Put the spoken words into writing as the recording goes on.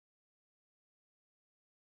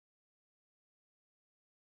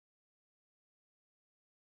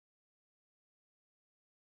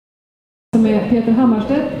som är Peter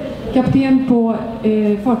Hammarstedt, kapten på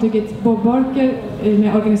Fartyget Bob Barker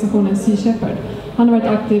med organisationen Sea Shepherd. Han har varit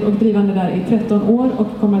aktiv och drivande där i 13 år och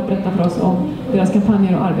kommer att berätta för oss om deras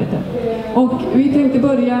kampanjer och arbete. Och vi tänkte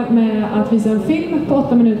börja med att visa en film på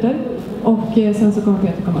 8 minuter och sen så kommer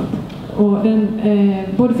Peter komma upp. Och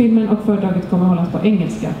både filmen och föredraget kommer hållas på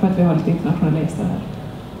engelska för att vi har lite internationella gäster här.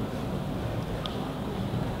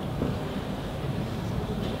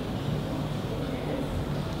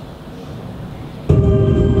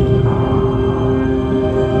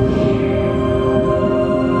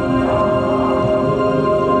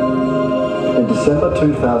 December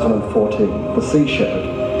 2014, the Sea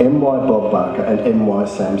Shepherd, M.Y. Bob Barker and M.Y.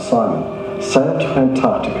 Sam Simon sailed to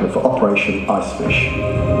Antarctica for Operation Icefish.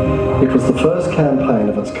 It was the first campaign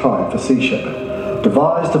of its kind for Sea Shepherd,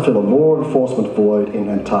 devised to fill a law enforcement void in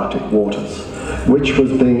Antarctic waters, which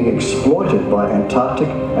was being exploited by Antarctic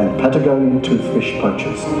and Patagonian toothfish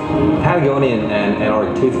poachers. Patagonian and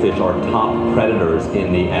Antarctic toothfish are top predators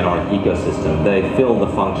in the Antarctic ecosystem. They fill the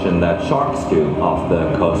function that sharks do off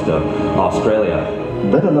the coast of Australia.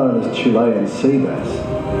 Better known as Chilean sea bass,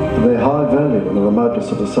 their high value in the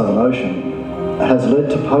remoteness of the Southern Ocean has led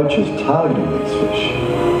to poachers targeting these fish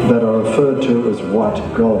that are referred to as white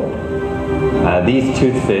gold. These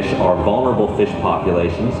toothfish are vulnerable fish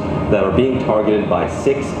populations that are being targeted by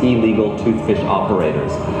 6 illegal toothfish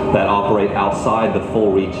operators that operate outside the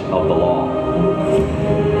full reach of the law.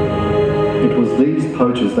 It was these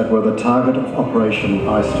poachers that were the target of Operation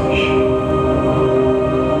Icefish.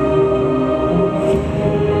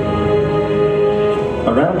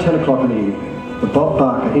 Around 10 o'clock in the evening, the Bob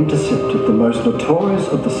Barker intercepted the most notorious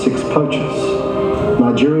of the 6 poachers,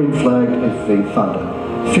 Nigerian-flagged FV Thunder,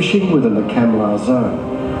 fishing within the Kamlar Zone,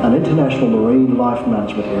 an international marine life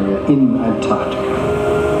management area in Antarctica.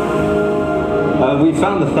 We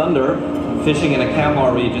found the Thunder fishing in a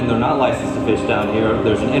Kamlar region. They're not licensed to fish down here.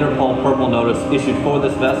 There's an Interpol purple notice issued for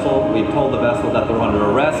this vessel. We've told the vessel that they're under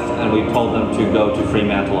arrest, and we've told them to go to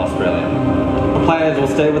Fremantle, Australia. The plan is we'll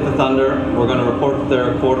stay with the Thunder. We're going to report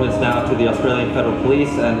their coordinates now to the Australian Federal Police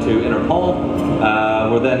and to Interpol.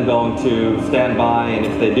 We're then going to stand by, and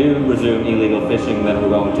if they do resume illegal fishing, then we're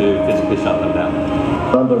going to physically shut them down.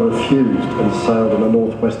 Thunder refused and sailed in a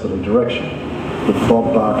northwesterly direction, with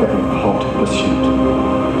Bob Barker in hot pursuit.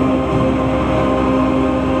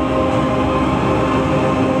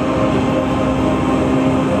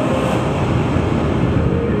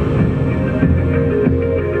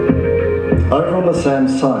 Over on the Sam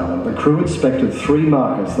Simon, the crew inspected 3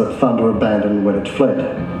 markers that Thunder abandoned when it fled,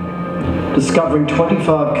 discovering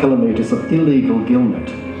 25 kilometres of illegal gillnet.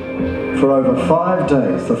 For over 5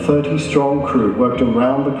 days, the 30-strong crew worked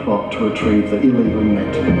around the clock to retrieve the illegal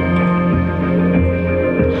net.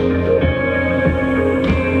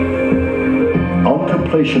 On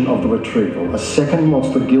completion of the retrieval, a second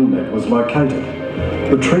monster gillnet was located.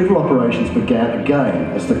 Retrieval operations began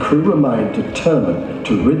again as the crew remained determined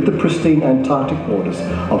to rid the pristine Antarctic waters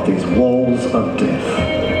of these walls of death.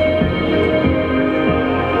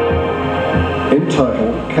 In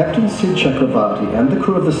total, Captain Sid Chakravarti and the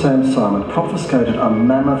crew of the Sam Simon confiscated a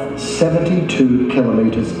mammoth 72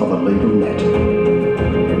 kilometres of illegal net.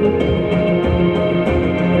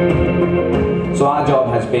 So our job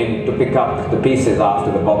has been to pick up the pieces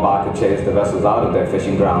after the Bob Barker chased the vessels out of their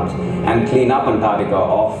fishing grounds and clean up Antarctica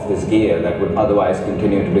off this gear that would otherwise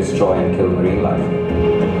continue to destroy and kill marine life.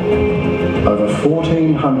 Over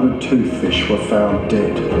 1,400 toothfish were found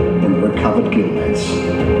dead in recovered gillnets.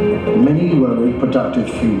 Many were reproductive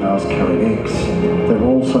females carrying eggs. There were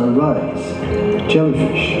also rays,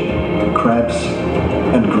 jellyfish, crabs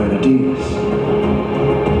and grenadiers.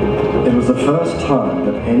 It was the first time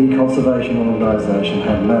that any conservation organisation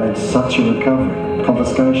had managed such a recovery,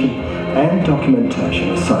 confiscation and documentation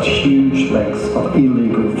of such huge lengths of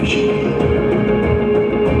illegal fishing gear.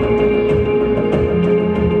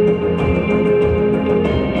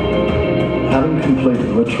 Having completed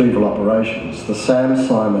the retrieval operations, the Sam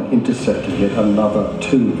Simon intercepted yet another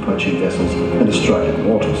 2 poaching vessels in Australian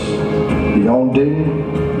waters, the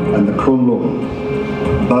Yongding and the Kunlun,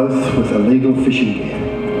 both with illegal fishing gear.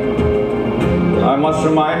 I must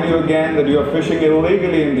remind you again that you are fishing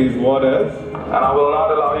illegally in these waters, and I will not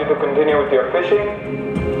allow you to continue with your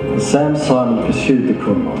fishing. The Sam Simon pursued the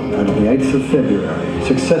Kunlun and on the 8th of February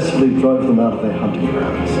successfully drove them out of their hunting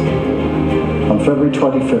grounds. On February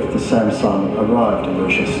 25th, the Sam Simon arrived in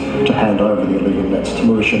Mauritius to hand over the illegal nets to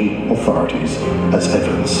Mauritian authorities as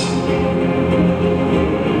evidence.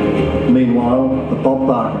 Meanwhile, the Bob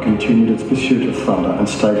Barker continued its pursuit of Thunder and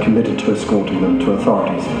stayed committed to escorting them to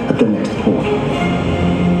authorities at their next port.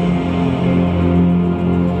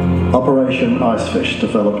 Operation Icefish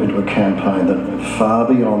developed into a campaign that went far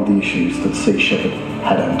beyond the issues that Sea Shepherd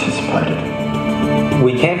had anticipated.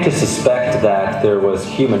 We came to suspect that there was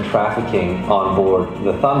human trafficking on board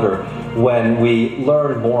the Thunder when we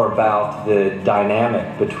learned more about the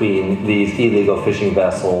dynamic between these illegal fishing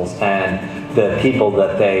vessels and the people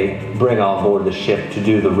that they bring on board the ship to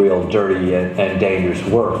do the real dirty and dangerous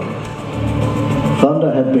work.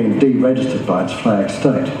 Thunder had been deregistered by its flag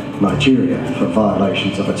state, Nigeria, for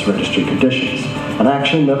violations of its registry conditions, an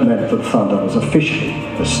action that meant that Thunder was officially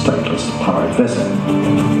a stateless pirate vessel.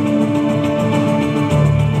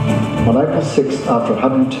 On April 6th, after a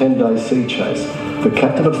 110-day sea chase, the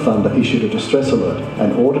captain of Thunder issued a distress alert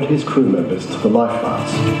and ordered his crew members to the life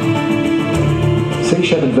rafts. Sea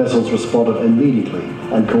Shepherd vessels responded immediately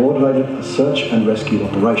and coordinated a search and rescue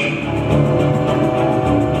operation.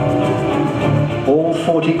 All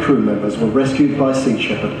 40 crew members were rescued by Sea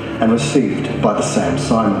Shepherd and received by the Sam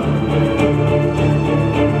Simon.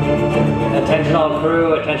 Attention all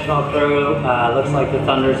crew, attention all crew. Looks like the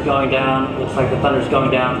Thunder's going down. Looks like the Thunder's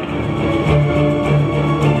going down.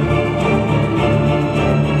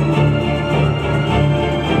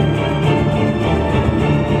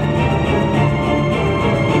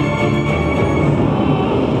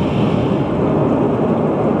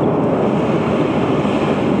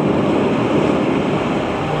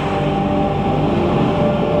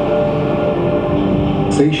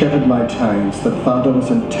 Sea Shepherd maintains that Thunder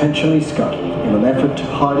was intentionally scuttled in an effort to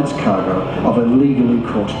hide its cargo of illegally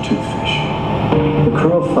caught toothfish. The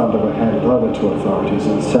crew of Thunder were handed over to authorities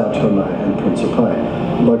in Sao Tome and Principe,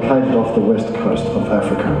 located off the west coast of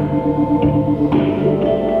Africa.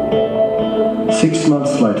 6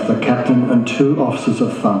 months later, the captain and 2 officers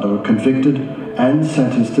of Thunder were convicted and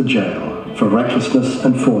sentenced to jail for recklessness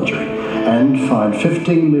and forgery, and fined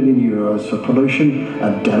 €15 million for pollution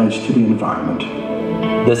and damage to the environment.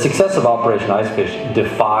 The success of Operation Icefish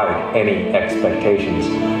defied any expectations.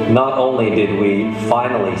 Not only did we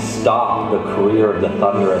finally stop the career of the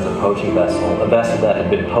Thunder as a poaching vessel, a vessel that had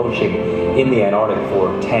been poaching in the Antarctic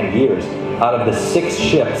for 10 years, out of the 6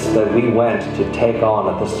 ships that we went to take on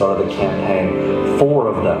at the start of the campaign, 4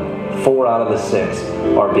 of them, 4 out of the 6,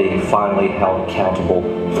 are being finally held accountable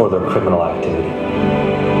for their criminal activity.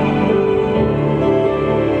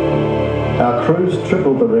 Our crews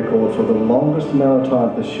tripled the record for the longest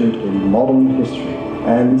maritime pursuit in modern history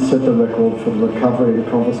and set the record for the recovery and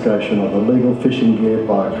confiscation of illegal fishing gear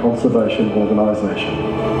by a conservation organisation.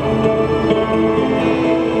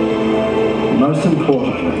 Most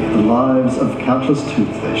importantly, the lives of countless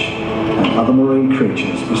toothfish and other marine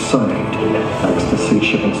creatures were saved thanks to Sea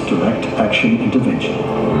Shepherd's direct action intervention.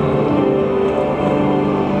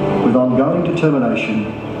 With ongoing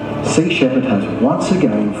determination, Sea Shepherd has once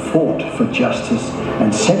again fought for justice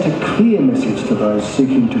and sent a clear message to those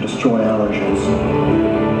seeking to destroy our oceans.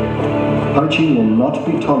 Poaching will not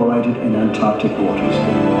be tolerated in Antarctic waters.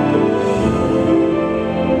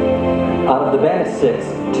 Out of the band of 6,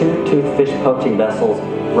 2 toothfish poaching vessels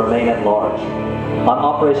remain at large. On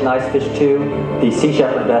Operation Icefish 2, the Sea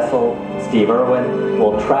Shepherd vessel, Steve Irwin,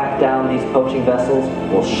 will track down these poaching vessels,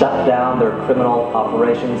 will shut down their criminal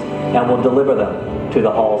operations, and will deliver them to the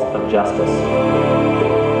halls of justice.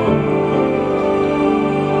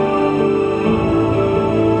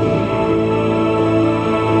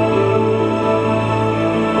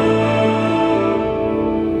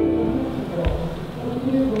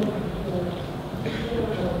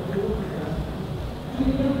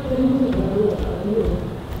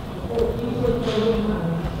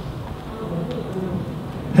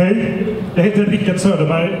 Hej, jag heter Rickard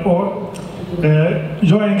Söderberg och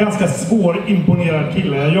jag är en ganska svårimponerad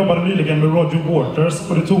kille. Jag jobbade nyligen med Roger Waters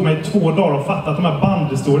och det tog mig 2 dagar att fatta att de här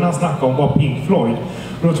bandhistorierna han snackade om var Pink Floyd.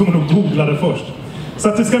 Och då tog man nog googla det först. Så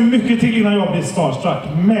att det ska mycket till innan jag blir starstruck.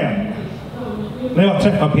 Men när jag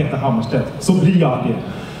träffar Peter Hammarstedt så blir jag det.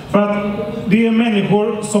 För att det är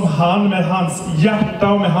människor som han, med hans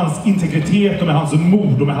hjärta och med hans integritet och med hans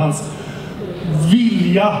mod och med hans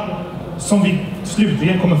vilja, som vi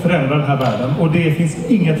slutligen kommer förändra den här världen. Och det finns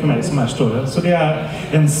inget för mig som är större. Så det är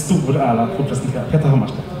en stor ära att få presentera Peter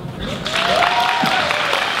Hammarstedt.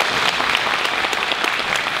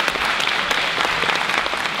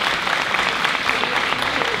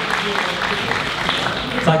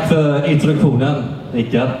 Tack för introduktionen,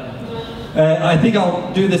 Rickard. I think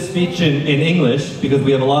I'll do this speech in English because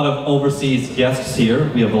we have a lot of overseas guests here.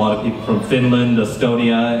 We have a lot of people from Finland,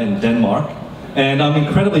 Estonia, and Denmark. And I'm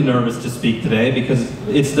incredibly nervous to speak today because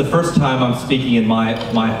it's the first time I'm speaking in my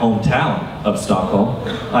hometown of Stockholm.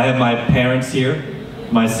 I have my parents here,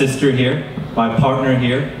 my sister here, my partner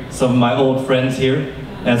here, some of my old friends here,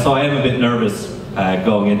 and so I am a bit nervous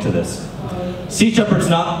going into this. Sea shepherd's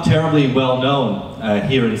not terribly well known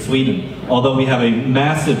here in Sweden, although we have a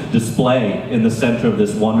massive display in the center of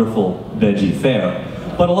this wonderful veggie fair.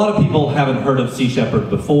 But a lot of people haven't heard of sea shepherd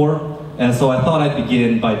before, and so I thought I'd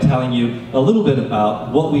begin by telling you a little bit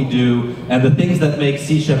about what we do and the things that make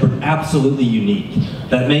Sea Shepherd absolutely unique,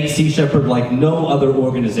 that make Sea Shepherd like no other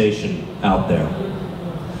organization out there.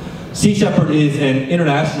 Sea Shepherd is an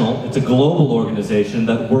international, it's a global organization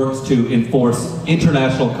that works to enforce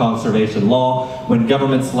international conservation law when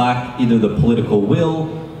governments lack either the political will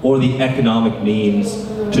or the economic means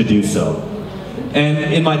to do so.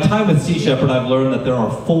 And in my time with Sea Shepherd, I've learned that there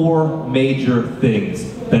are 4 major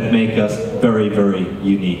things that make us very, very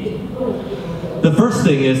unique. The first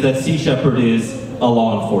thing is that Sea Shepherd is a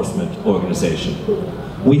law enforcement organization.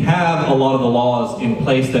 We have a lot of the laws in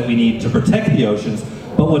place that we need to protect the oceans,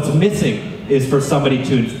 but what's missing is for somebody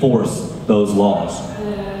to enforce those laws.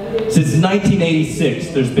 Since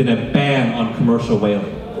 1986, there's been a ban on commercial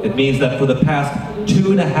whaling. It means that for the past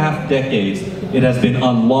 2.5 decades, it has been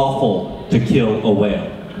unlawful to kill a whale.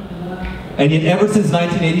 And yet ever since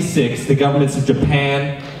 1986, the governments of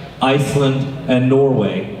Japan, Iceland, and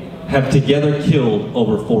Norway have together killed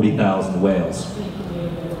over 40,000 whales.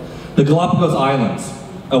 The Galapagos Islands,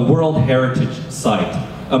 a World Heritage Site,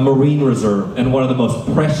 a marine reserve, and one of the most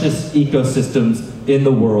precious ecosystems in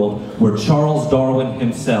the world, where Charles Darwin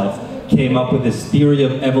himself came up with his theory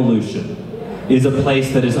of evolution, is a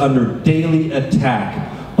place that is under daily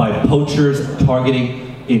attack by poachers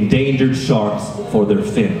targeting endangered sharks for their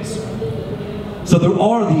fins. So there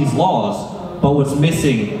are these laws, but what's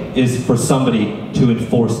missing is for somebody to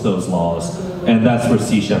enforce those laws, and that's where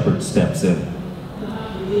Sea Shepherd steps in.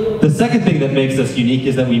 The second thing that makes us unique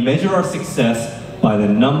is that we measure our success by the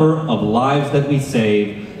number of lives that we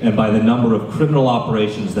save and by the number of criminal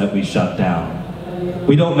operations that we shut down.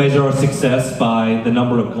 We don't measure our success by the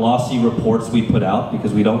number of glossy reports we put out,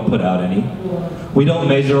 because we don't put out any. We don't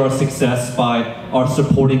measure our success by our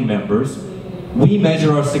supporting members. We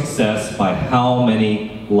measure our success by how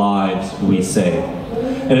many lives we save.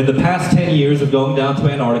 And in the past 10 years of going down to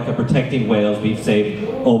Antarctica protecting whales, we've saved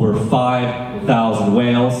over 5,000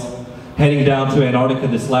 whales. Heading down to Antarctica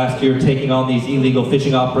this last year, taking on these illegal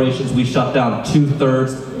fishing operations, we shut down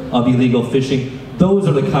 2/3 of illegal fishing. Those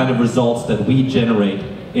are the kind of results that we generate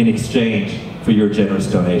in exchange for your generous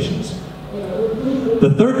donations.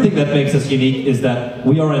 The third thing that makes us unique is that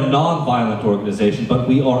we are a non-violent organization, but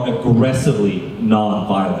we are aggressively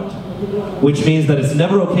non-violent, which means that it's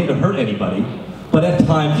never okay to hurt anybody, but at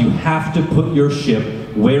times you have to put your ship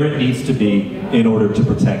where it needs to be in order to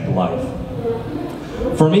protect life.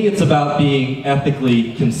 For me, it's about being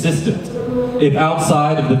ethically consistent. If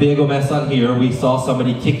outside of the Vegomässan here we saw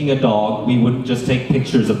somebody kicking a dog, we wouldn't just take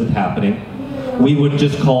pictures of it happening. We wouldn't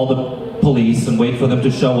just call the police and wait for them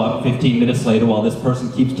to show up 15 minutes later while this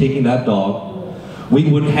person keeps kicking that dog. We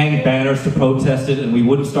wouldn't hang banners to protest it, and we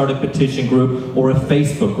wouldn't start a petition group or a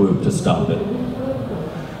Facebook group to stop it.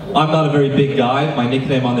 I'm not a very big guy. My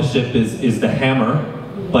nickname on the ship is the Hammer,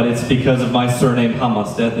 but it's because of my surname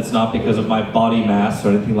Hammarstedt. It's not because of my body mass or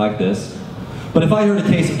anything like this. But if I heard a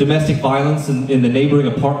case of domestic violence in the neighboring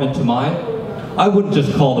apartment to mine, I wouldn't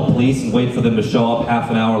just call the police and wait for them to show up half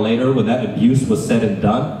an hour later when that abuse was said and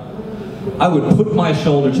done. I would put my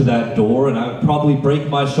shoulder to that door, and I would probably break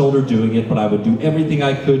my shoulder doing it, but I would do everything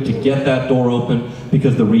I could to get that door open,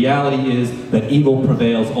 because the reality is that evil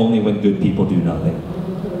prevails only when good people do nothing.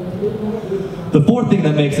 The fourth thing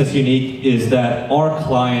that makes us unique is that our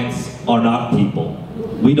clients are not people.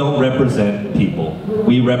 We don't represent people.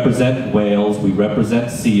 We represent whales, we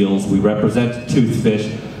represent seals, we represent toothfish.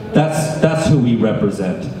 That's who we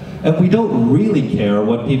represent. And we don't really care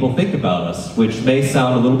what people think about us, which may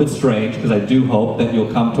sound a little bit strange, because I do hope that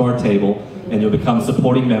you'll come to our table and you'll become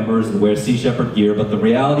supporting members and wear Sea Shepherd gear, but the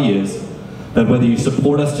reality is that whether you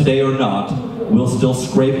support us today or not, we'll still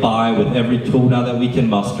scrape by with every tuna that we can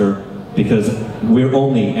muster, because we're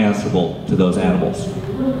only answerable to those animals.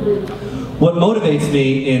 What motivates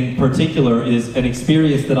me in particular is an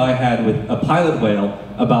experience that I had with a pilot whale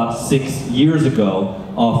about 6 years ago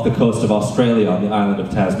off the coast of Australia on the island of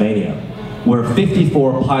Tasmania, where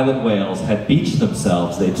 54 pilot whales had beached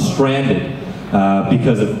themselves. They'd stranded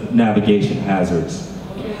because of navigation hazards.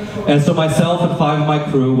 And so myself and 5 of my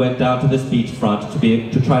crew went down to this beachfront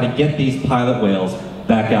to try to get these pilot whales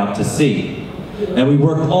back out to sea. And we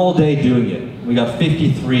worked all day doing it. We got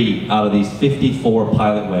 53 out of these 54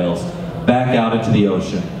 pilot whales back out into the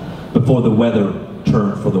ocean before the weather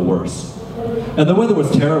turned for the worse. And the weather was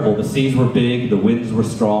terrible. The seas were big, the winds were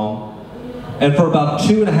strong. And for about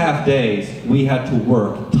 2.5 days, we had to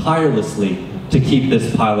work tirelessly to keep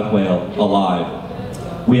this pilot whale alive.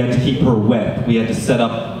 We had to keep her wet. We had to set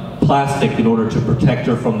up plastic in order to protect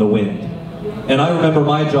her from the wind. And I remember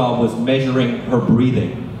my job was measuring her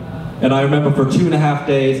breathing. And I remember for 2.5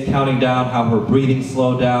 days counting down how her breathing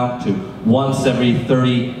slowed down to once every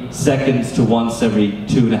 30 seconds to once every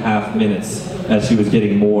 2.5 minutes as she was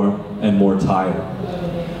getting more and more tired.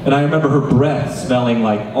 And I remember her breath smelling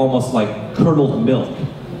like almost like curdled milk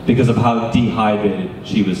because of how dehydrated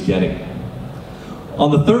she was getting. On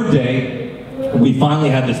the 3rd day, we finally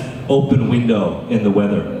had this open window in the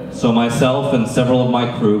weather. So myself and several of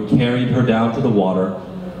my crew carried her down to the water.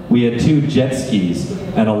 We had 2 jet skis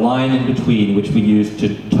and a line in between which we used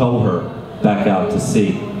to tow her back out to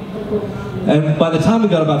sea. And by the time we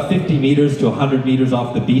got about 50 meters to 100 meters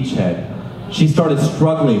off the beachhead, she started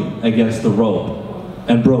struggling against the rope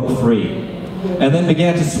and broke free, and then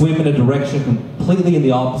began to swim in a direction completely in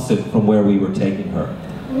the opposite from where we were taking her.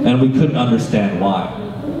 And we couldn't understand why.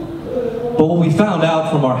 But what we found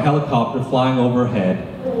out from our helicopter flying overhead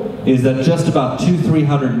is that just about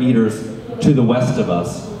 200-300 meters to the west of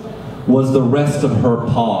us was the rest of her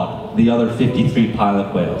pod, the other 53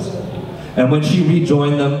 pilot whales. And when she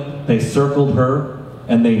rejoined them, they circled her,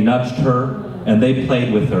 and they nudged her, and they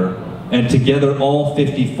played with her, and together all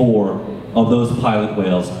 54 of those pilot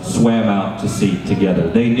whales swam out to sea together.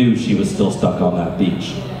 They knew she was still stuck on that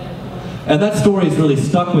beach. And that story has really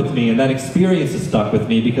stuck with me, and that experience has stuck with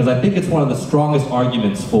me because I think it's one of the strongest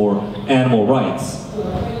arguments for animal rights.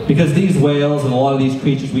 Because these whales and a lot of these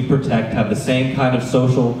creatures we protect have the same kind of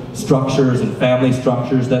social structures and family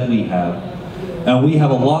structures that we have. And we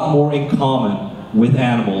have a lot more in common with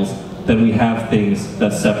animals than we have things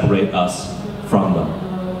that separate us from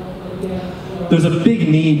them. There's a big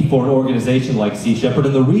need for an organization like Sea Shepherd,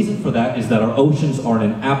 and the reason for that is that our oceans are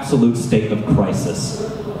in an absolute state of crisis.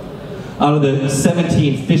 Out of the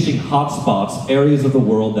 17 fishing hotspots, areas of the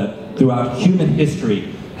world that throughout human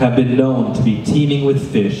history have been known to be teeming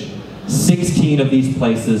with fish, 16 of these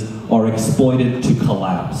places are exploited to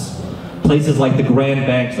collapse. Places like the Grand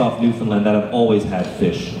Banks off Newfoundland that have always had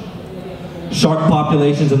fish. Shark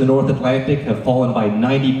populations in the North Atlantic have fallen by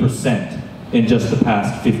 90% in just the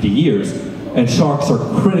past 50 years, and sharks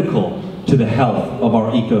are critical to the health of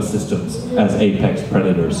our ecosystems as apex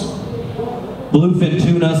predators. Bluefin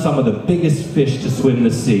tuna, some of the biggest fish to swim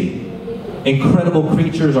the sea. Incredible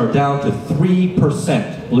creatures are down to 3%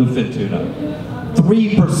 bluefin tuna.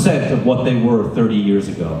 3% of what they were 30 years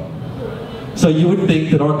ago. So you would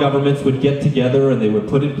think that our governments would get together and they would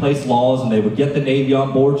put in place laws and they would get the Navy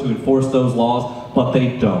on board to enforce those laws, but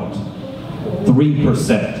they don't.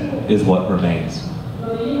 3% is what remains.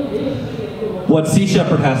 What Sea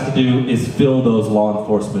Shepherd has to do is fill those law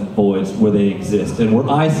enforcement voids where they exist. And where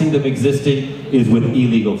I see them existing is with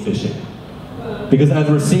illegal fishing. Because as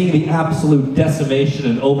we're seeing the absolute decimation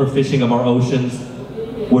and overfishing of our oceans,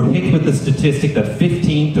 we're hit with the statistic that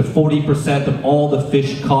 15 to 40% of all the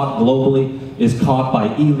fish caught globally is caught by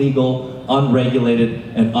illegal,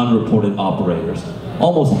 unregulated, and unreported operators.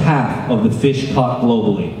 Almost half of the fish caught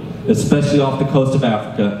globally, especially off the coast of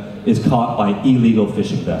Africa, is caught by illegal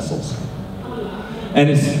fishing vessels. And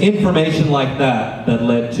it's information like that that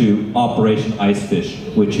led to Operation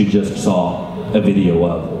Icefish, which you just saw a video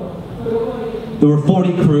of. There were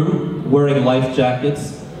 40 crew wearing life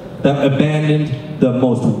jackets that abandoned the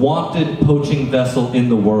most wanted poaching vessel in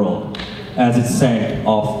the world as it sank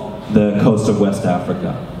off the coast of West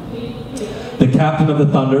Africa. The captain of the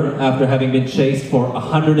Thunder, after having been chased for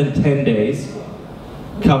 110 days,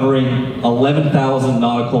 covering 11,000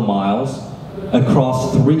 nautical miles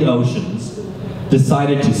across 3 oceans,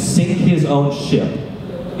 decided to sink his own ship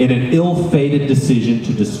in an ill-fated decision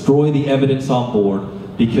to destroy the evidence on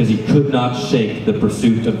board because he could not shake the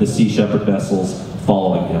pursuit of the Sea Shepherd vessels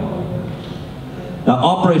following him. Now,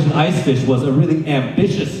 Operation Icefish was a really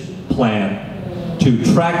ambitious plan to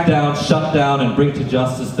track down, shut down, and bring to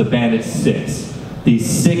justice the Bandit 6.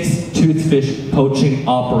 These 6 toothfish poaching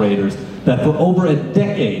operators that for over a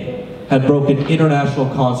decade had broken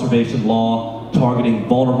international conservation law targeting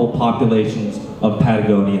vulnerable populations of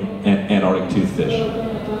Patagonian and Antarctic toothfish.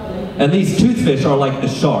 And these toothfish are like the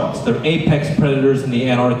sharks. They're apex predators in the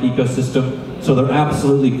Antarctic ecosystem, so they're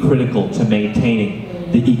absolutely critical to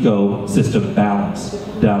maintaining the ecosystem balance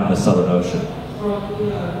down in the Southern Ocean.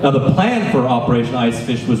 Now, the plan for Operation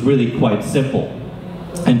Icefish was really quite simple.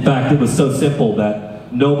 In fact, it was so simple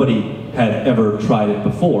that nobody had ever tried it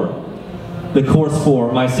before. The course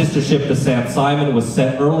for my sister ship, the Sam Simon, was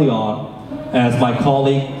set early on as my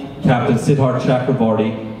colleague, Captain Siddharth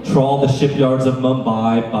Chakravarti, trawled the shipyards of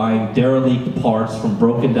Mumbai buying derelict parts from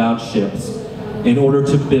broken down ships in order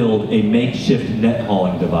to build a makeshift net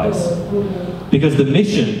hauling device. Because the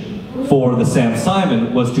mission for the Sam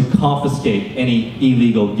Simon was to confiscate any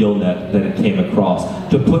illegal gill net that it came across,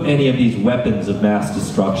 to put any of these weapons of mass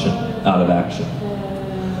destruction out of action.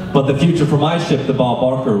 But the future for my ship, the Bob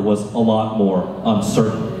Barker, was a lot more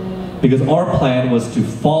uncertain, because our plan was to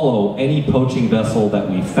follow any poaching vessel that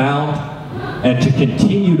we found and to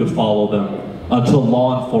continue to follow them until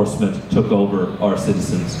law enforcement took over our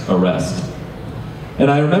citizens' arrest. And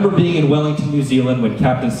I remember being in Wellington, New Zealand when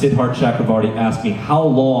Captain Siddharth Chakravarti asked me how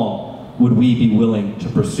long would we be willing to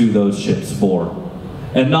pursue those ships for.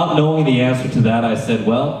 And not knowing the answer to that, I said,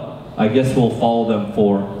 well, I guess we'll follow them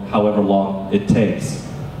for however long it takes.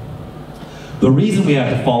 The reason we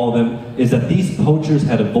had to follow them is that these poachers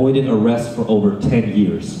had avoided arrest for over 10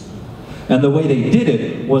 years. And the way they did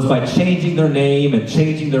it was by changing their name and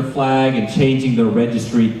changing their flag and changing their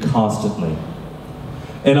registry constantly.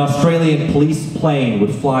 An Australian police plane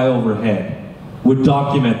would fly overhead, would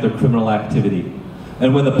document their criminal activity,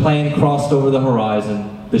 and when the plane crossed over the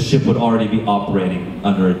horizon, the ship would already be operating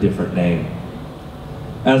under a different name.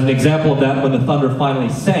 As an example of that, when the Thunder finally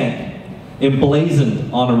sank,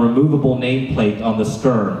 emblazoned on a removable nameplate on the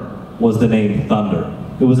stern was the name Thunder.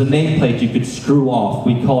 It was a nameplate you could screw off.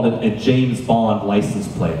 We called it a James Bond license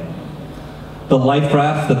plate. The life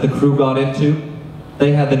rafts that the crew got into,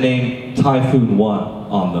 they had the name Typhoon 1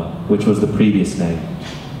 on them, which was the previous name.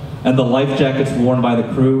 And the life jackets worn by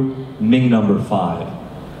the crew, Ming number 5.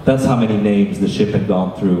 That's how many names the ship had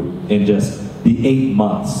gone through in just the 8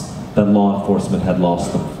 months that law enforcement had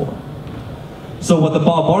lost them for. So what the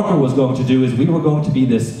Bob Barker was going to do is we were going to be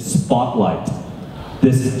this spotlight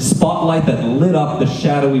that lit up the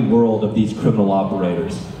shadowy world of these criminal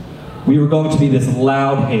operators. We were going to be this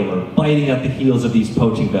loud hailer, biting at the heels of these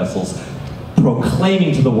poaching vessels,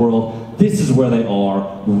 proclaiming to the world, this is where they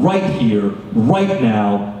are, right here, right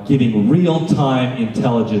now, giving real-time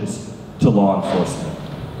intelligence to law enforcement.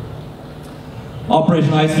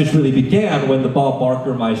 Operation Icefish really began when the Bob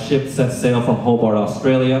Barker, my ship, set sail from Hobart,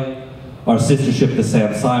 Australia. Our sister ship, the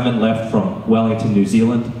Sam Simon, left from Wellington, New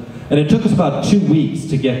Zealand. And it took us about 2 weeks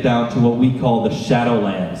to get down to what we call the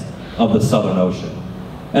Shadowlands of the Southern Ocean.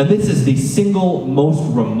 And this is the single most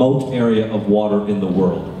remote area of water in the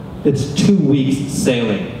world. It's 2 weeks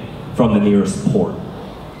sailing from the nearest port.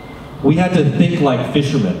 We had to think like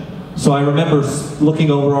fishermen. So I remember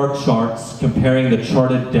looking over our charts, comparing the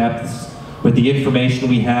charted depths with the information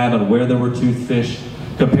we had on where there were toothfish,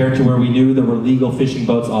 compared to where we knew there were legal fishing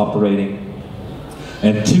boats operating.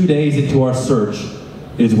 And 2 days into our search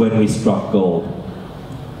is when we struck gold.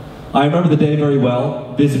 I remember the day very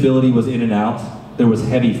well. Visibility was in and out. There was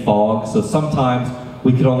heavy fog, so sometimes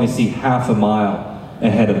we could only see half a mile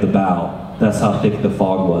ahead of the bow. That's how thick the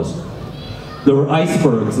fog was. There were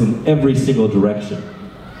icebergs in every single direction,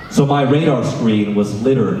 so my radar screen was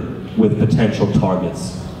littered with potential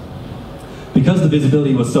targets. Because the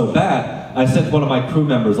visibility was so bad, I sent one of my crew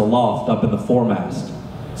members aloft up in the foremast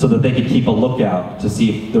so that they could keep a lookout to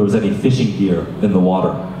see if there was any fishing gear in the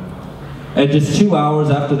water. And just 2 hours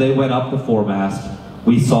after they went up the foremast,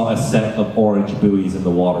 we saw a set of orange buoys in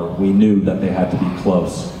the water. We knew that they had to be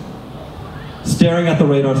close. Staring at the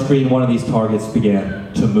radar screen, one of these targets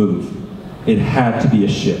began to move. It had to be a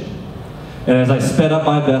ship. And as I sped up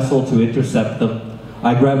my vessel to intercept them,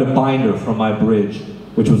 I grabbed a binder from my bridge,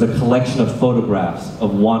 which was a collection of photographs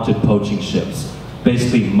of wanted poaching ships,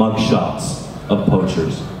 basically mugshots of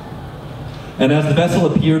poachers. And as the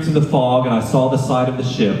vessel appeared through the fog and I saw the side of the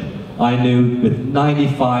ship, I knew with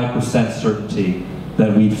 95% certainty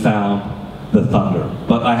that we'd found the Thunder.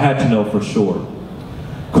 But I had to know for sure.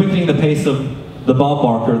 Quickening the pace of the Bob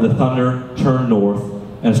Barker, the Thunder turned north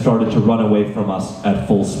and started to run away from us at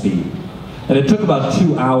full speed. And it took about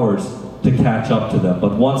 2 hours to catch up to them,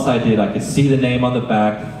 but once I did, I could see the name on the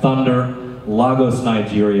back, Thunder, Lagos,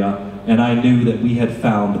 Nigeria, and I knew that we had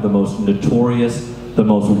found the most notorious, the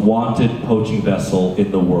most wanted poaching vessel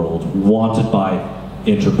in the world, wanted by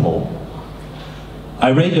Interpol. I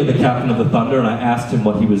radioed the captain of the Thunder and I asked him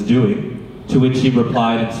what he was doing, to which he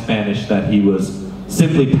replied in Spanish that he was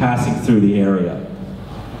simply passing through the area.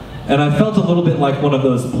 And I felt a little bit like one of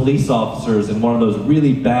those police officers in one of those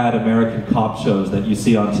really bad American cop shows that you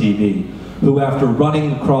see on TV, who after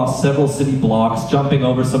running across several city blocks, jumping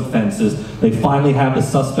over some fences, they finally have the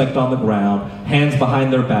suspect on the ground, hands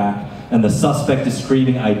behind their back, and the suspect is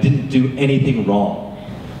screaming, "I didn't do anything wrong."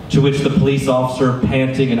 To which the police officer,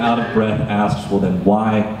 panting and out of breath, asks, "Well then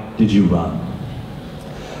why did you run?"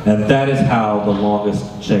 And that is how the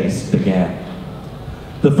longest chase began.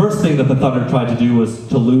 The first thing that the Thunder tried to do was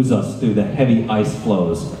to lose us through the heavy ice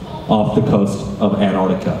floes off the coast of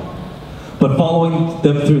Antarctica. But following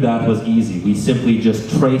them through that was easy. We simply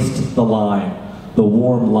just traced the line the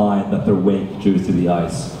warm line that their wake drew through the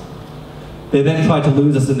ice. They then tried to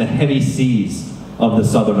lose us in the heavy seas of the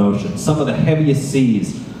Southern Ocean, some of the heaviest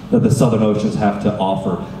seas that the Southern Oceans have to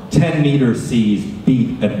offer. 10-meter seas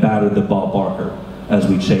beat and battered the Bob Barker as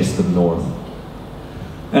we chased them north.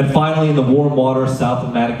 And finally, in the warm water south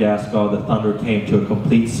of Madagascar, the Thunder came to a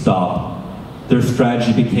complete stop. Their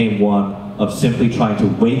strategy became one of simply trying to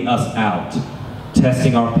wait us out,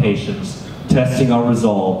 testing our patience, testing our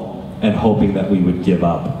resolve, and hoping that we would give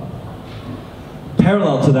up.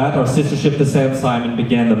 Parallel to that, our sister ship, the Sam Simon,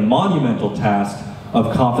 began the monumental task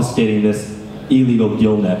of confiscating this illegal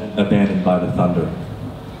gill net abandoned by the Thunder.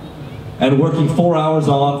 And working 4 hours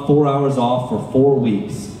on, 4 hours off for 4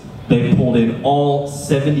 weeks, they pulled in all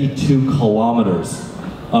 72 kilometers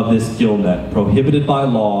of this gill net, prohibited by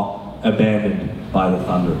law, abandoned by the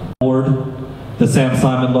Thunder. Aboard, the Sam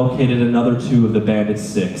Simon located another 2 of the Bandit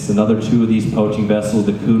 6, another 2 of these poaching vessels,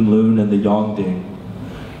 the Kunlun and the Yongding.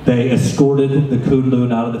 They escorted the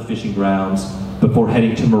Kunlun out of the fishing grounds before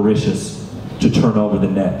heading to Mauritius to turn over the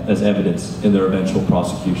net as evidence in their eventual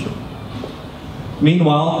prosecution.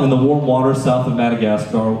 Meanwhile, in the warm water south of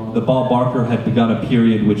Madagascar, the Bob Barker had begun a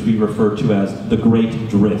period which we refer to as the Great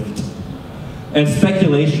Drift. And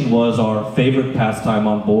speculation was our favorite pastime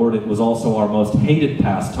on board. It was also our most hated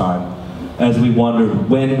pastime, as we wondered,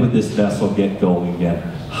 when would this vessel get going again?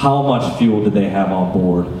 How much fuel did they have on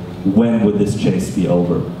board? When would this chase be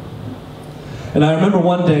over? And I remember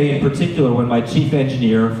one day in particular when my chief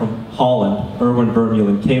engineer from Holland, Erwin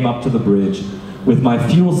Vermeulen, came up to the bridge with my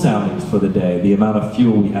fuel soundings for the day, the amount of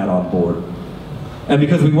fuel we had on board. And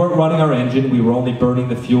because we weren't running our engine, we were only burning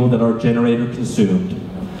the fuel that our generator consumed,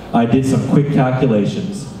 I did some quick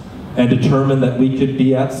calculations and determined that we could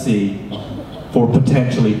be at sea for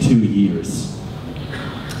potentially 2 years.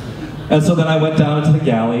 And so then I went down into the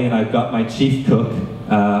galley and I got my chief cook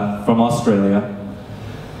from Australia,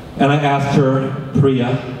 and I asked her,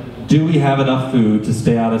 Priya, do we have enough food to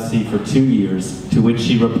stay out of sea for 2 years? To which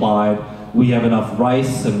she replied, we have enough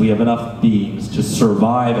rice and we have enough beans to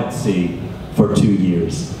survive at sea for 2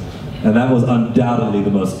 years. And that was undoubtedly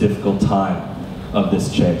the most difficult time of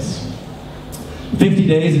this chase. 50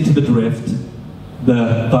 days into the drift,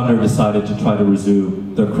 the Thunder decided to try to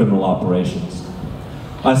resume their criminal operations.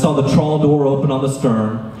 I saw the trawl door open on the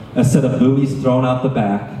stern, a set of buoys thrown out the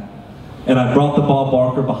back, and I brought the Bob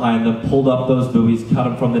Barker behind them, pulled up those buoys, cut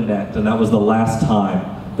them from the net, and that was the last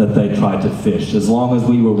time that they tried to fish. As long as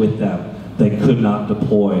we were with them, they could not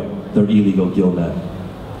deploy their illegal gill net.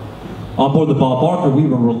 On board the Bob Barker, we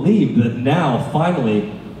were relieved that now,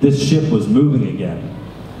 finally, this ship was moving again.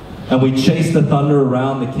 And we chased the Thunder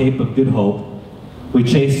around the Cape of Good Hope. We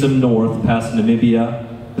chased them north, past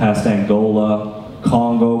Namibia, past Angola,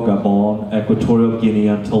 Congo, Gabon, Equatorial Guinea,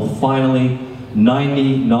 until finally,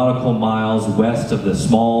 90 nautical miles west of the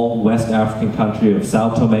small West African country of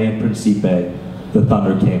Sao Tome and Principe, the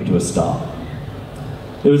Thunder came to a stop.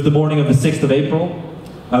 It was the morning of the 6th of April.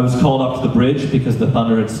 I was called up to the bridge because the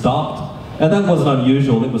Thunder had stopped. And that wasn't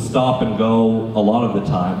unusual. It would stop and go a lot of the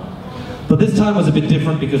time. But this time was a bit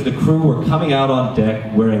different because the crew were coming out on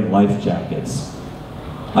deck wearing life jackets.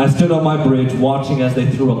 I stood on my bridge watching as they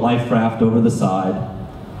threw a life raft over the side,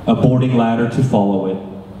 a boarding ladder to follow it.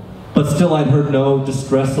 But still I'd heard no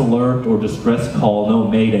distress alert or distress call, no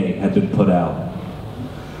mayday had been put out.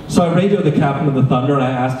 So I radioed the captain of the Thunder and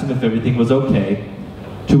I asked him if everything was okay.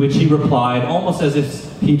 To which he replied, almost as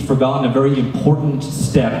if he'd forgotten a very important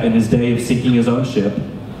step in his day of sinking his own ship.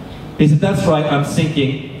 He said, that's right, I'm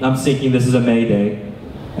sinking, this is a mayday.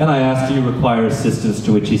 And I asked, do you require assistance?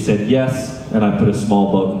 To which he said, yes, and I put a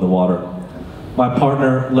small boat in the water. My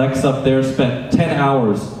partner, Lex, up there, spent 10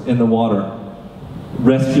 hours in the water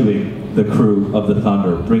rescuing the crew of the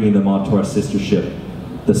Thunder, bringing them onto our sister ship,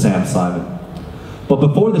 the Sam Simon. But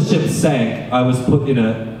before the ship sank, I was put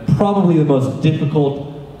in probably the most difficult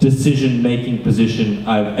decision-making position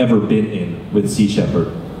I've ever been in with Sea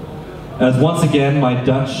Shepherd. As once again, my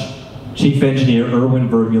Dutch chief engineer, Erwin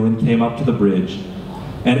Vermeulen, came up to the bridge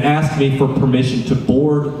and asked me for permission to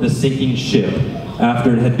board the sinking ship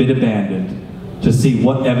after it had been abandoned to see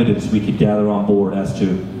what evidence we could gather on board as to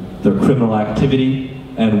their criminal activity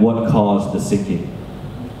and what caused the sinking.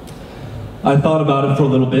 I thought about it for a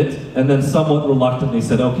little bit and then somewhat reluctantly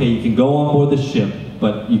said, okay, you can go on board the ship,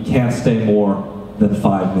 but you can't stay more than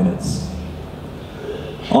 5 minutes.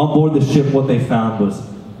 On board the ship, what they found was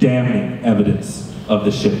damning evidence of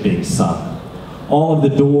the ship being sunk. All of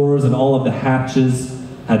the doors and all of the hatches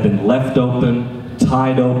had been left open,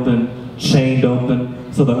 tied open, chained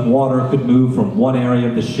open, so that water could move from one area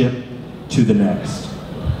of the ship to the next.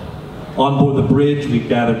 On board the bridge, we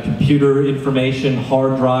gathered computer information,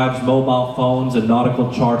 hard drives, mobile phones, and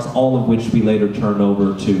nautical charts, all of which we later turned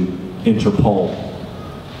over to Interpol.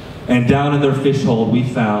 And down in their fish hold, we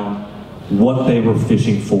found what they were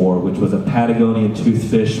fishing for, which was a Patagonian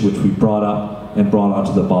toothfish, which we brought up and brought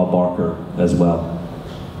onto the Bob Barker as well.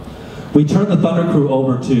 We turned the Thunder crew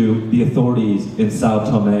over to the authorities in Sao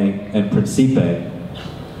Tome and Principe.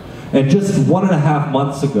 And just 1.5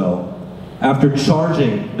 months ago, after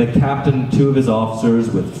charging the captain and 2 of his officers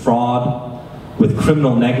with fraud, with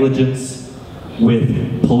criminal negligence,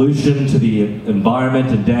 with pollution to the environment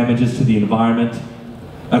and damages to the environment,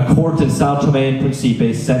 a court in Sao Tome and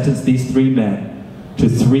Principe sentenced these 3 men to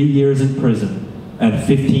 3 years in prison and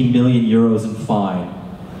 15 million euros in fine,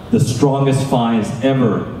 the strongest fines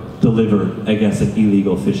ever delivered against an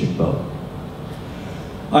illegal fishing boat.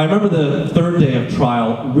 I remember the 3rd day of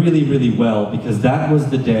trial really, really well, because that was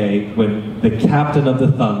the day when the captain of the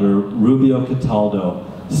Thunder, Rubio Cataldo,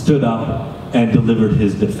 stood up and delivered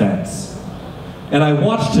his defense. And I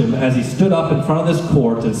watched him as he stood up in front of this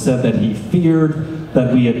court and said that he feared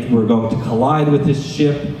that we were going to collide with his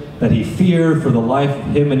ship, that he feared for the life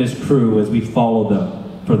of him and his crew as we followed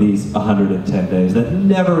them for these 110 days, that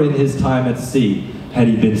never in his time at sea had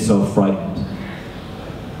he been so frightened.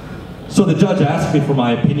 So the judge asked me for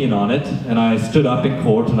my opinion on it, and I stood up in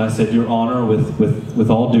court and I said, Your Honor, with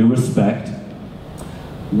all due respect,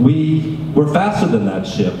 we were faster than that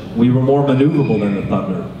ship. We were more maneuverable than the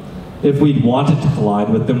Thunder. If we'd wanted to collide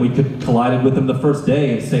with them, we could collide with them the first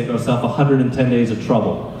day and saved ourselves 110 days of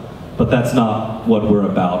trouble. But that's not what we're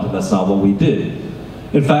about, and that's not what we did.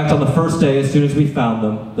 In fact, on the first day, as soon as we found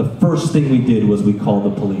them, the first thing we did was we called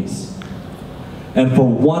the police. And for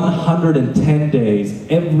 110 days,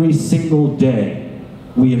 every single day,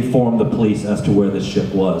 we informed the police as to where this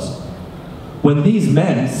ship was. When these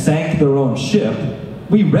men sank their own ship,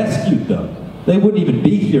 we rescued them. They wouldn't even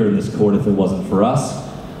be here in this court if it wasn't for us.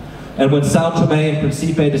 And when Sao Tome and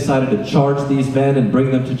Principe decided to charge these men and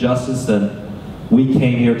bring them to justice, then we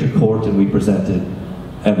came here to court and we presented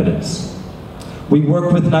evidence. We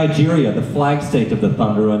worked with Nigeria, the flag state of the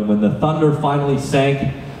Thunder, and when the Thunder finally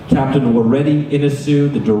sank, Captain Waredi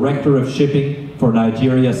Inisu, the director of shipping for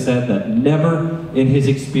Nigeria, said that never in his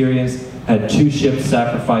experience had 2 ships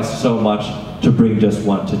sacrificed so much to bring just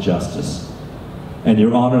one to justice. And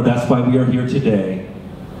Your Honor, that's why we are here today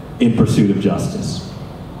in pursuit of justice.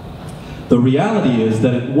 The reality is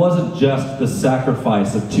that it wasn't just the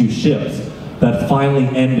sacrifice of 2 ships that finally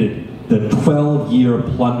ended the 12-year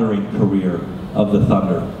plundering career of the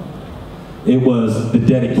Thunder. It was the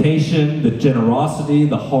dedication, the generosity,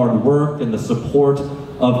 the hard work, and the support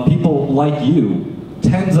of people like you,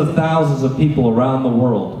 tens of thousands of people around the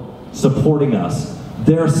world supporting us,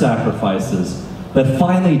 their sacrifices, that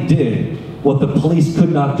finally did what the police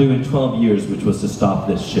could not do in 12 years, which was to stop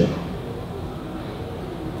this ship.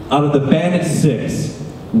 Out of the banded 6,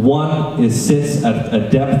 1 sits at a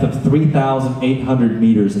depth of 3,800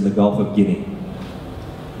 meters in the Gulf of Guinea.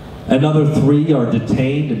 Another 3 are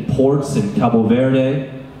detained in ports in Cabo Verde,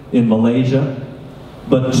 in Malaysia,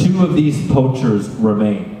 but 2 of these poachers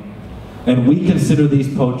remain. And we consider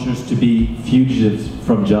these poachers to be fugitives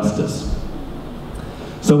from justice.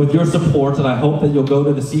 So with your support, and I hope that you'll go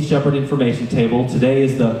to the Sea Shepherd information table. Today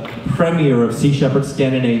is the premiere of Sea Shepherd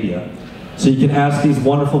Scandinavia. So you can ask these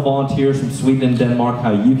wonderful volunteers from Sweden and Denmark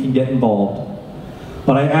how you can get involved.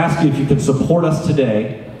 But I ask you, if you can support us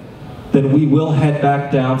today, then we will head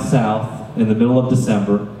back down south in the middle of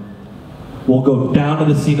December. We'll go down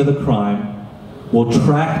to the scene of the crime. We'll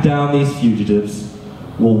track down these fugitives.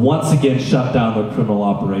 We'll once again shut down their criminal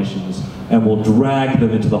operations, and we'll drag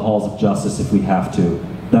them into the halls of justice if we have to.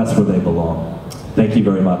 That's where they belong. Thank you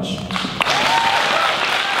very much.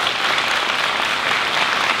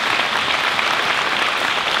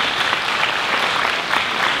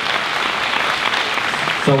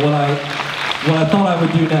 So what I thought I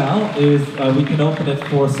would do now is we can open it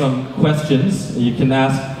for some questions. You can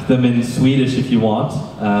ask them in Swedish if you want.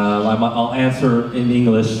 I'll answer in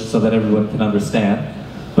English so that everyone can understand.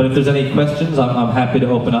 But if there's any questions, I'm happy to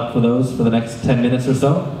open up for those for the next 10 minutes or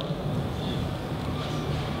so.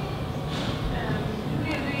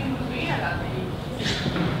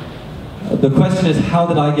 The question is, how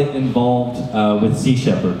did I get involved with Sea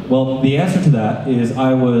Shepherd? Well, the answer to that is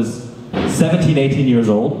I was 17, 18 years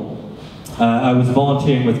old. I was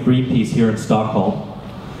volunteering with Greenpeace here in Stockholm.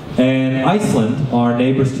 And Iceland, our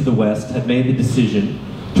neighbors to the west, had made the decision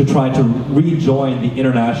to try to rejoin the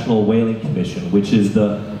International Whaling Commission, which is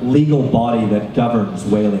the legal body that governs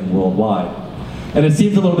whaling worldwide. And it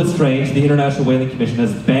seems a little bit strange. The International Whaling Commission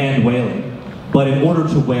has banned whaling, But in order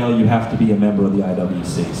to whale, you have to be a member of the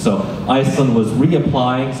IWC. So Iceland was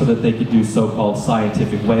reapplying so that they could do so-called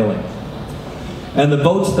scientific whaling. And the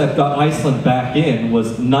votes that got Iceland back in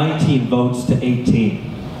was 19 votes to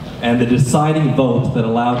 18. And the deciding vote that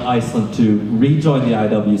allowed Iceland to rejoin the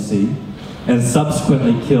IWC and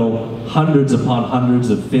subsequently kill hundreds upon hundreds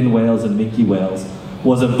of fin whales and minke whales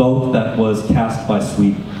was a vote that was cast by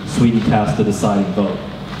Sweden. Sweden cast the deciding vote.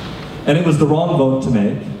 And it was the wrong vote to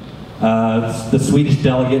make. The Swedish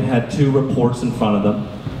delegate had two reports in front of them.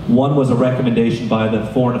 One was a recommendation by the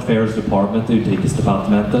Foreign Affairs Department, the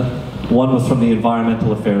Utrikesdepartementet. One was from the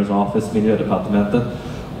Environmental Affairs Office, Miljödepartementet.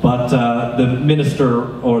 But the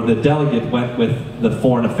minister or the delegate went with the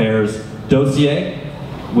Foreign Affairs dossier,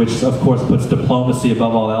 which of course puts diplomacy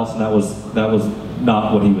above all else, and that was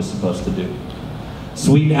not what he was supposed to do.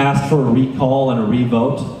 Sweden asked for a recall and a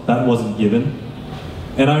revote. That wasn't given.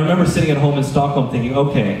 And I remember sitting at home in Stockholm thinking,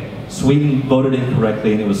 okay, Sweden voted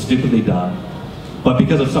incorrectly and it was stupidly done. But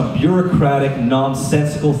because of some bureaucratic,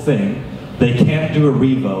 nonsensical thing, they can't do a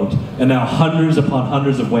revote, and now hundreds upon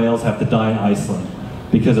hundreds of whales have to die in Iceland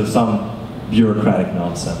because of some bureaucratic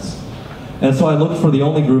nonsense. And so I looked for the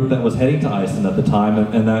only group that was heading to Iceland at the time,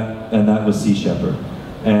 and that was Sea Shepherd.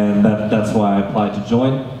 And that's why I applied to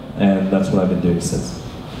join, and that's what I've been doing since.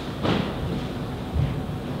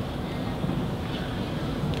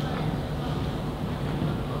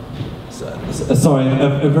 Sorry,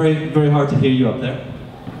 very, very hard to hear you up there.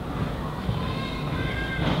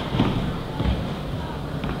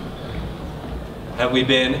 Have we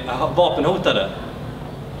been vapenhotade?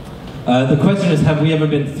 The question is, have we ever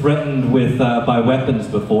been threatened with by weapons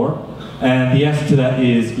before? And the answer to that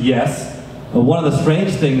is yes. One of the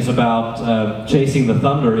strange things about chasing the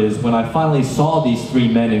thunder is when I finally saw these three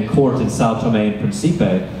men in court in Sao Tome and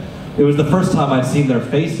Principe, it was the first time I'd seen their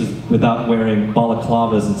faces without wearing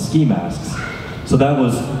balaclavas and ski masks. So that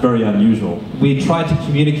was very unusual. We tried to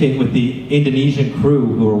communicate with the Indonesian crew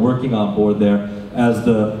who were working on board there as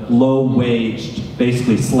the low-waged,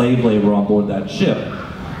 basically slave labor on board that ship.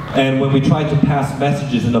 And when we tried to pass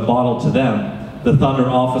messages in a bottle to them, the Thunder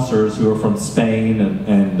officers who were from Spain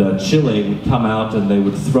and Chile would come out and they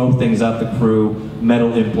would throw things at the crew,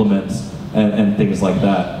 metal implements, and things like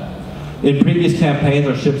that. In previous campaigns,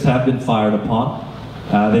 our ships have been fired upon.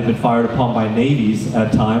 They've been fired upon by navies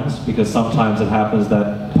at times, because sometimes it happens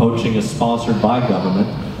that poaching is sponsored by government.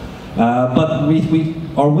 But we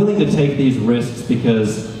are willing to take these risks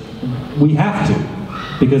because we have to.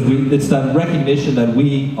 Because it's that recognition that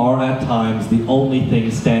we are at times the only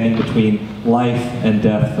thing standing between life and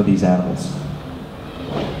death for these animals.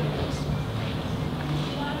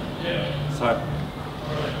 Sorry.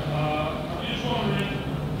 I'm just wondering,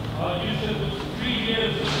 you said that 3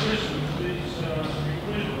 years of Christmas, these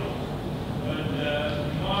criminals, but in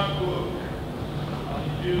my book,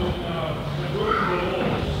 you work for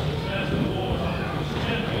laws, that's the law, I think it's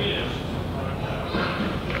 10 years right now,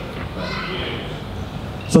 2 years.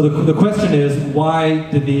 So the question is, why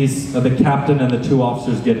did the captain and the 2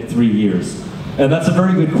 officers get 3 years? And that's a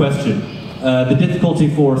very good question. The difficulty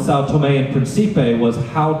for Sao Tome and Principe was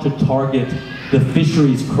how to target the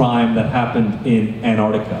fisheries crime that happened in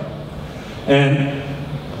Antarctica. And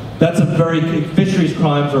fisheries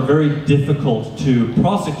crimes are very difficult to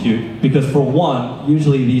prosecute because, for one,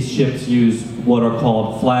 usually these ships use what are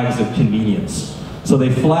called flags of convenience. So they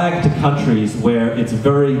flag to countries where it's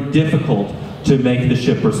very difficult to make the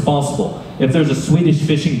ship responsible. If there's a Swedish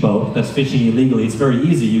fishing boat that's fishing illegally, it's very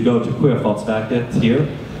easy. You go to Sjöfartsverket here,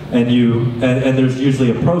 and there's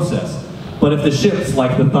usually a process. But if the ships,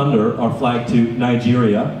 like the Thunder, are flagged to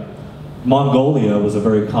Nigeria, Mongolia was a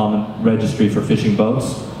very common registry for fishing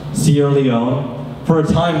boats, Sierra Leone, for a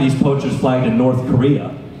time these poachers flagged in North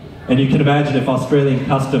Korea. And you can imagine if Australian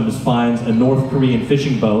Customs finds a North Korean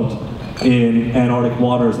fishing boat in Antarctic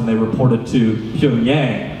waters and they report it to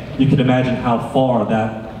Pyongyang, you can imagine how far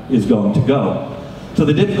that is going to go. So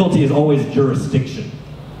the difficulty is always jurisdiction.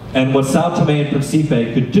 And what Sao Tome and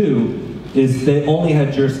Principe could do is they only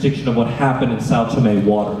had jurisdiction of what happened in Sao Tome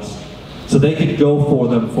waters. So they could go for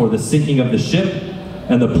them for the sinking of the ship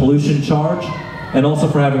and the pollution charge, and also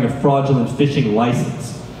for having a fraudulent fishing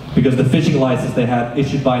license. Because the fishing license they had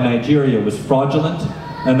issued by Nigeria was fraudulent,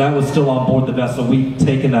 and that was still on board the vessel. We'd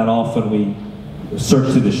taken that off when we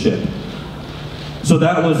searched through the ship. So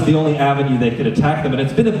that was the only avenue they could attack them, and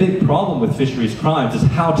it's been a big problem with fisheries crimes, is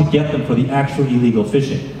how to get them for the actual illegal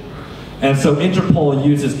fishing. And so Interpol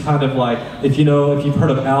uses kind of like, if you've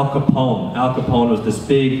heard of Al Capone. Al Capone was this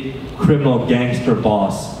big criminal gangster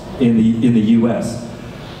boss in the US.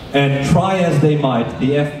 And try as they might,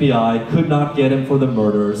 the FBI could not get him for the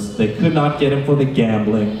murders, they could not get him for the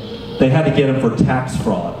gambling, they had to get him for tax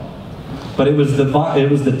fraud. But it was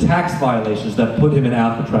the tax violations that put him in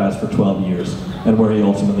Alcatraz for 12 years and where he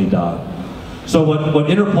ultimately died. So what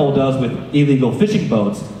Interpol does with illegal fishing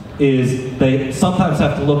boats is they sometimes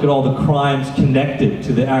have to look at all the crimes connected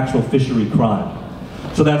to the actual fishery crime.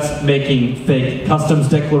 So that's making fake customs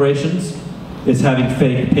declarations, it's having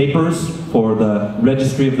fake papers for the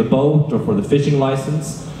registry of the boat or for the fishing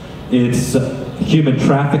license, it's human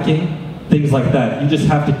trafficking, things like that. You just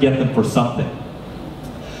have to get them for something.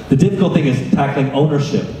 The difficult thing is tackling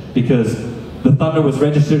ownership, because the Thunder was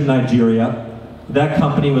registered in Nigeria. That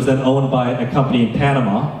company was then owned by a company in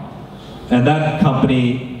Panama, and that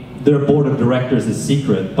company, their board of directors is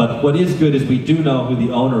secret. But what is good is we do know who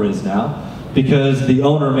the owner is now, because the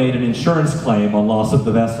owner made an insurance claim on loss of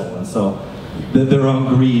the vessel, and so their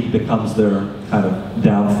own greed becomes their kind of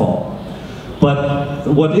downfall. But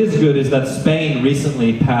what is good is that Spain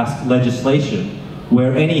recently passed legislation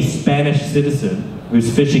where any Spanish citizen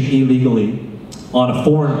who's fishing illegally on a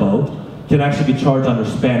foreign boat can actually be charged under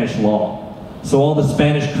Spanish law. So all the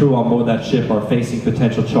Spanish crew on board that ship are facing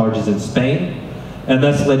potential charges in Spain, and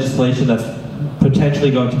that's legislation that's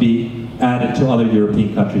potentially going to be added to other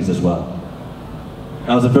European countries as well.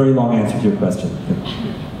 That was a very long answer to your question.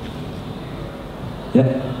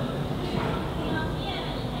 Yeah?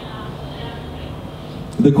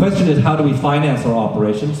 The question is, how do we finance our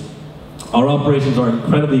operations? Our operations are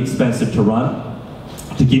incredibly expensive to run.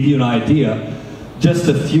 To give you an idea, just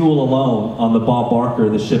the fuel alone on the Bob Barker,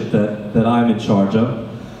 the ship that I'm in charge of,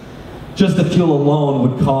 just the fuel alone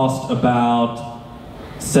would cost about,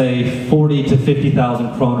 say, 40 to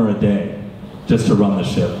 50,000 kroner a day just to run the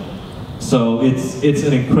ship. So it's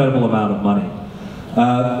an incredible amount of money.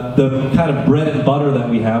 The kind of bread and butter that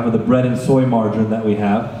we have, or the bread and soy margarine that we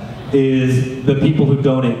have, is the people who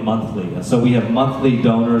donate monthly. And so we have monthly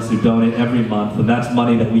donors who donate every month, and that's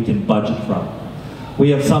money that we can budget from.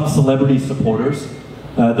 We have some celebrity supporters.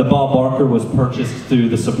 The Bob Barker was purchased through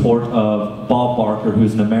the support of Bob Barker,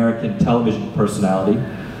 who's an American television personality.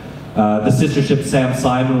 The sister ship Sam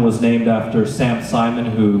Simon was named after Sam Simon,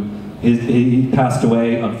 who he passed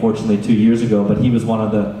away, unfortunately, 2 years ago, but he was one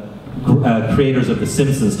of the creators of the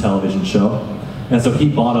Simpsons television show. And so he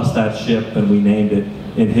bought us that ship, and we named it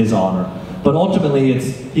in his honor. But ultimately,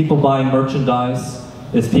 it's people buying merchandise,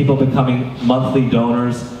 it's people becoming monthly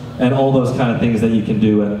donors, and all those kind of things that you can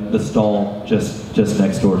do at the stall just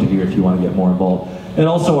next door to here if you want to get more involved. And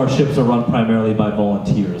also our ships are run primarily by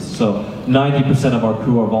volunteers. So 90% of our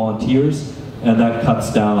crew are volunteers, and that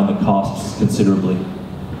cuts down on the costs considerably.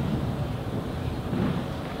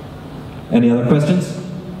 Any other questions?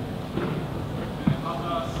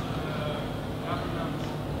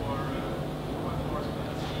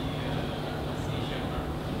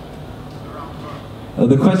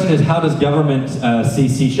 The question is, how does government see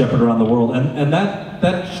Sea Shepherd around the world? And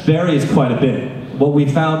that varies quite a bit. What we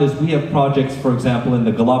found is we have projects, for example, in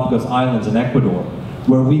the Galapagos Islands in Ecuador,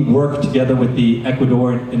 where we work together with the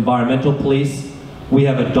Ecuadorian Environmental Police. We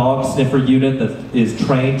have a dog sniffer unit that is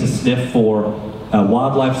trained to sniff for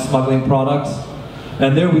wildlife smuggling products.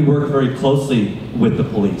 And there we work very closely with the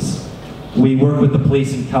police. We work with the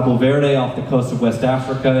police in Cabo Verde off the coast of West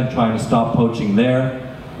Africa and trying to stop poaching there.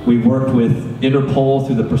 We worked with Interpol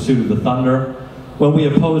through the pursuit of the Thunder. When we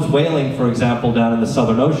oppose whaling, for example, down in the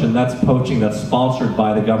Southern Ocean, that's poaching that's sponsored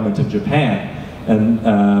by the government of Japan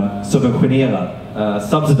and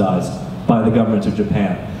subsidized by the government of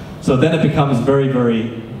Japan. So then it becomes very, very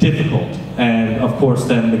difficult. And of course,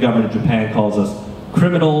 then the government of Japan calls us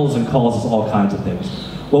criminals and calls us all kinds of things.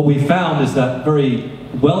 What we found is that very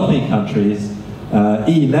wealthy countries,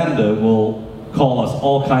 illegala, will call us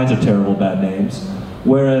all kinds of terrible bad names.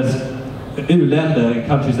 Whereas u-länder,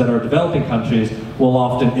 countries that are developing countries, will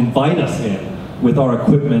often invite us in with our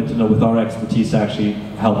equipment and with our expertise to actually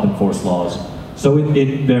help enforce laws. So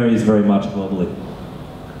it varies very much globally.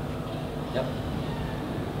 Yep.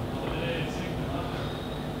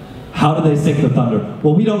 How do they sink the Thunder?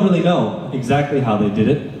 Well, we don't really know exactly how they did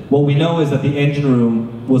it. What we know is that the engine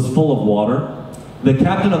room was full of water. The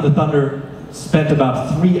captain of the Thunder spent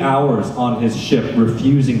about 3 hours on his ship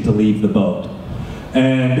refusing to leave the boat.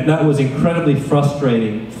 And that was incredibly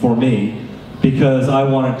frustrating for me because I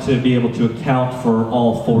wanted to be able to account for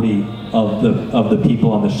all 40 of the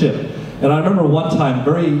people on the ship. And I remember one time,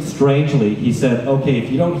 very strangely, he said, okay, if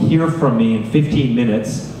you don't hear from me in 15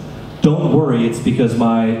 minutes, don't worry, it's because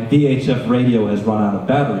my VHF radio has run out of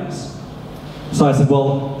batteries. So I said,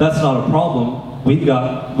 well, that's not a problem. We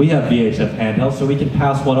have VHF handhelds, so we can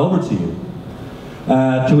pass one over to you.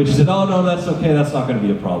 To which he said, oh no, that's okay, that's not going to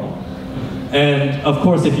be a problem. And of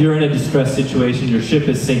course, if you're in a distress situation, your ship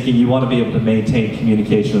is sinking, you want to be able to maintain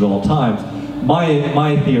communication at all times.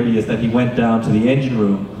 My theory is that he went down to the engine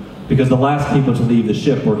room because the last people to leave the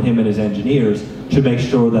ship were him and his engineers to make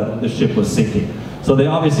sure that the ship was sinking. So they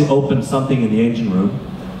obviously opened something in the engine room.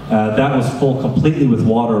 That was full completely with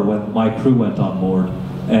water when my crew went on board,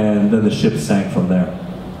 and then the ship sank from there.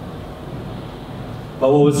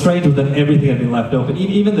 But what was strange was that everything had been left open.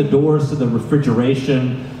 Even the doors to the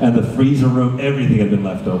refrigeration and the freezer room, everything had been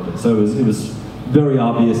left open. So it was very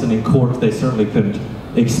obvious, and in court they certainly couldn't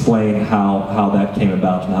explain how that came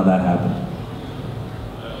about and how that happened.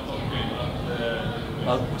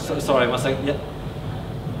 Sorry, one second. Yeah.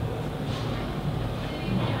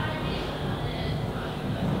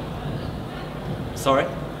 Sorry?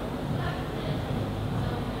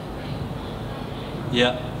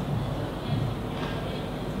 Yeah.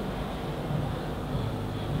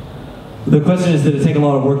 The question is, did it take a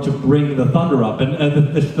lot of work to bring the Thunder up?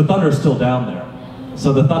 And the Thunder is still down there.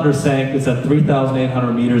 So the Thunder sank, it's at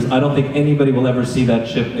 3,800 meters. I don't think anybody will ever see that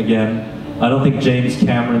ship again. I don't think James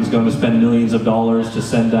Cameron's going to spend millions of dollars to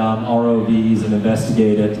send down ROVs and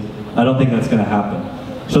investigate it. I don't think that's going to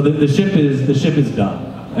happen. So the ship is done.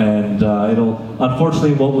 And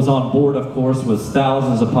unfortunately, what was on board, of course, was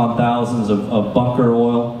thousands upon thousands of bunker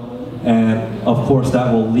oil. And of course,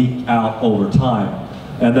 that will leak out over time.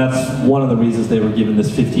 And that's one of the reasons they were given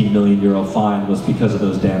this €15 million fine, was because of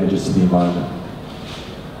those damages to the environment.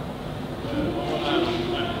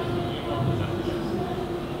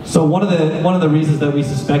 So one of the reasons that we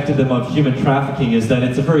suspected them of human trafficking is that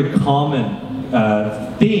it's a very common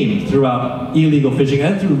theme throughout illegal fishing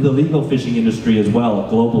and through the legal fishing industry as well,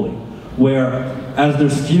 globally, where as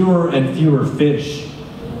there's fewer and fewer fish,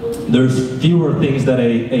 there's fewer things that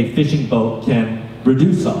a fishing boat can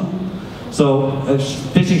reduce on. So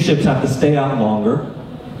fishing ships have to stay out longer,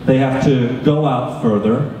 they have to go out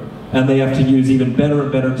further, and they have to use even better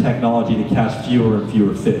and better technology to catch fewer and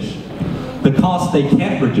fewer fish. The costs they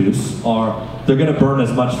can't reduce are, they're going to burn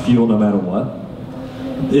as much fuel no matter what.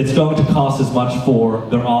 It's going to cost as much for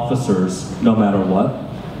their officers no matter what.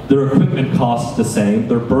 Their equipment costs the same.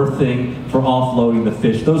 Their berthing for offloading the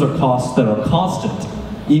fish, those are costs that are constant,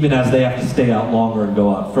 even as they have to stay out longer and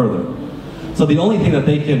go out further. So the only thing that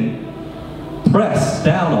they can press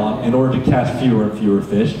down on in order to catch fewer and fewer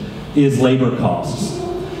fish is labor costs.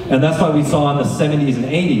 And that's why we saw in the 70s and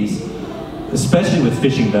 80s, especially with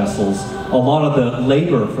fishing vessels, a lot of the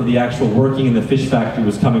labor for the actual working in the fish factory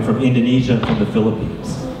was coming from Indonesia and from the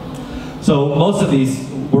Philippines. So most of these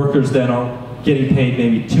workers then are getting paid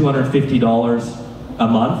maybe $250 a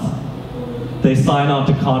month. They sign on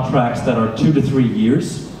to contracts that are 2 to 3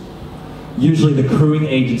 years. Usually the crewing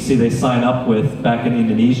agency they sign up with back in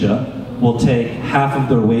Indonesia will take half of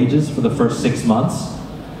their wages for the first 6 months.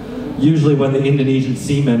 Usually when the Indonesian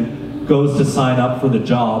seaman goes to sign up for the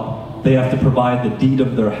job, they have to provide the deed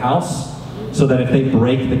of their house, so that if they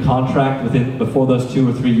break the contract before those 2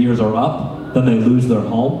 or 3 years are up, then they lose their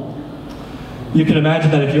home. You can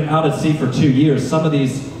imagine that if you're out at sea for 2 years, some of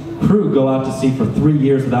these crew go out to sea for 3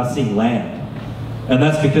 years without seeing land. And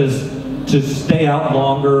that's because to stay out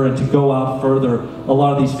longer and to go out further, a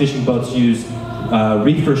lot of these fishing boats use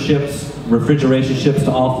reefer ships, refrigeration ships to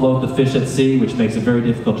offload the fish at sea, which makes it very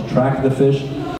difficult to track the fish.